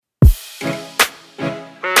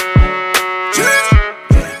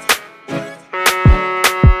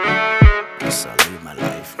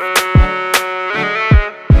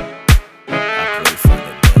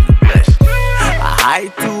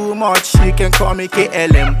call me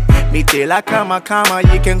KLM. Me tell a kama,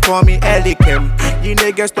 you can call me Elikem. You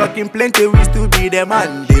niggas talking plenty, we still be the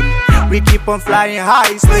man them. We keep on flying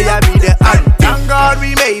high, so I be the anthem. Thank God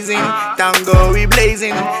we amazing, thank God we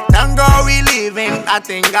blazing, thank God we living. I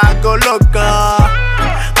think I go local.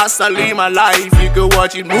 As I live my life, you go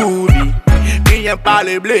watching movie. Me and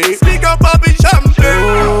Pally Blake, speak up popping champagne.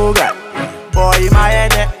 Oh God, boy in my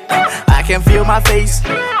head, I can feel my face.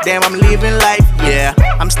 Damn, I'm living life, yeah.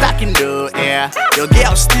 I'm stuck in the air. Your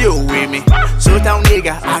girl still with me. So down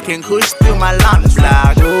nigga, I can push through my lungs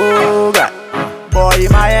like, oh God, boy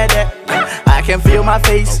in my head, I can feel my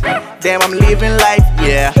face. Damn, I'm living life,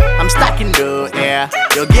 yeah. I'm stuck in the air.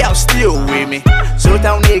 Your girl still with me. So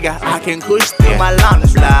down nigga, I can push through my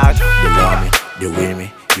lungs like, they love me, they with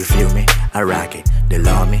me, you feel me, I rock it. They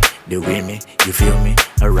love me, they with me, you feel me,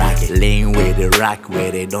 I rock it. Lean with it, rock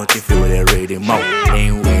with it, don't you feel that rhythm more?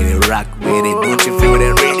 Lean with it, rock with it, don't you feel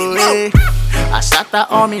that rhythm more? I shot that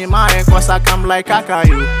on me mind, cause I come like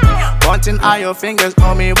Akayu. Pointing out your fingers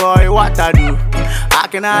on me, boy, what I do? How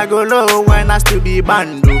can I go low when I still be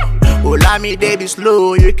bandu? Oh, let me they be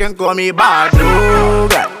slow, you can call me bad. Oh,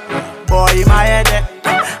 God, boy in my head,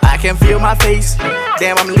 I can feel my face.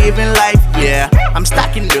 Damn, I'm living life, yeah. I'm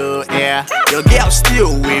stuck in the air. Your girl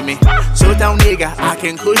still with me. So down nigga, I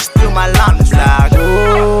can push through my lungs like,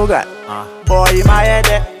 oh God, boy in my head,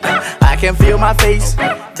 I can feel my face.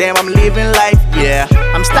 Damn, I'm living life, yeah.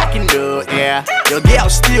 I'm stuck in the air. Your girl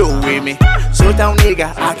still with me. So down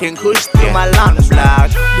nigga, I can push through my lungs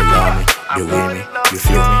like, they love me, they with me, you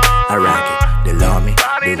feel me, I rock it. They love me,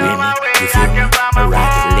 they with me, you feel me, I rock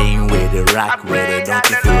it. Lean with it, rock with it, don't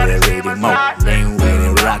you feel that rhythm more? Lean with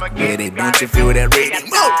it, rock with it, don't you feel that rhythm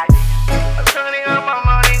more? I'm turning up my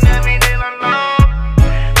money, every day alone.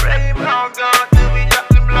 Ready for God to be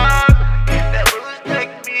dropping blood. That will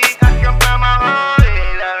take me, I can find my heart.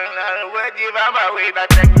 Where you my way, I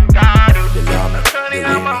take God.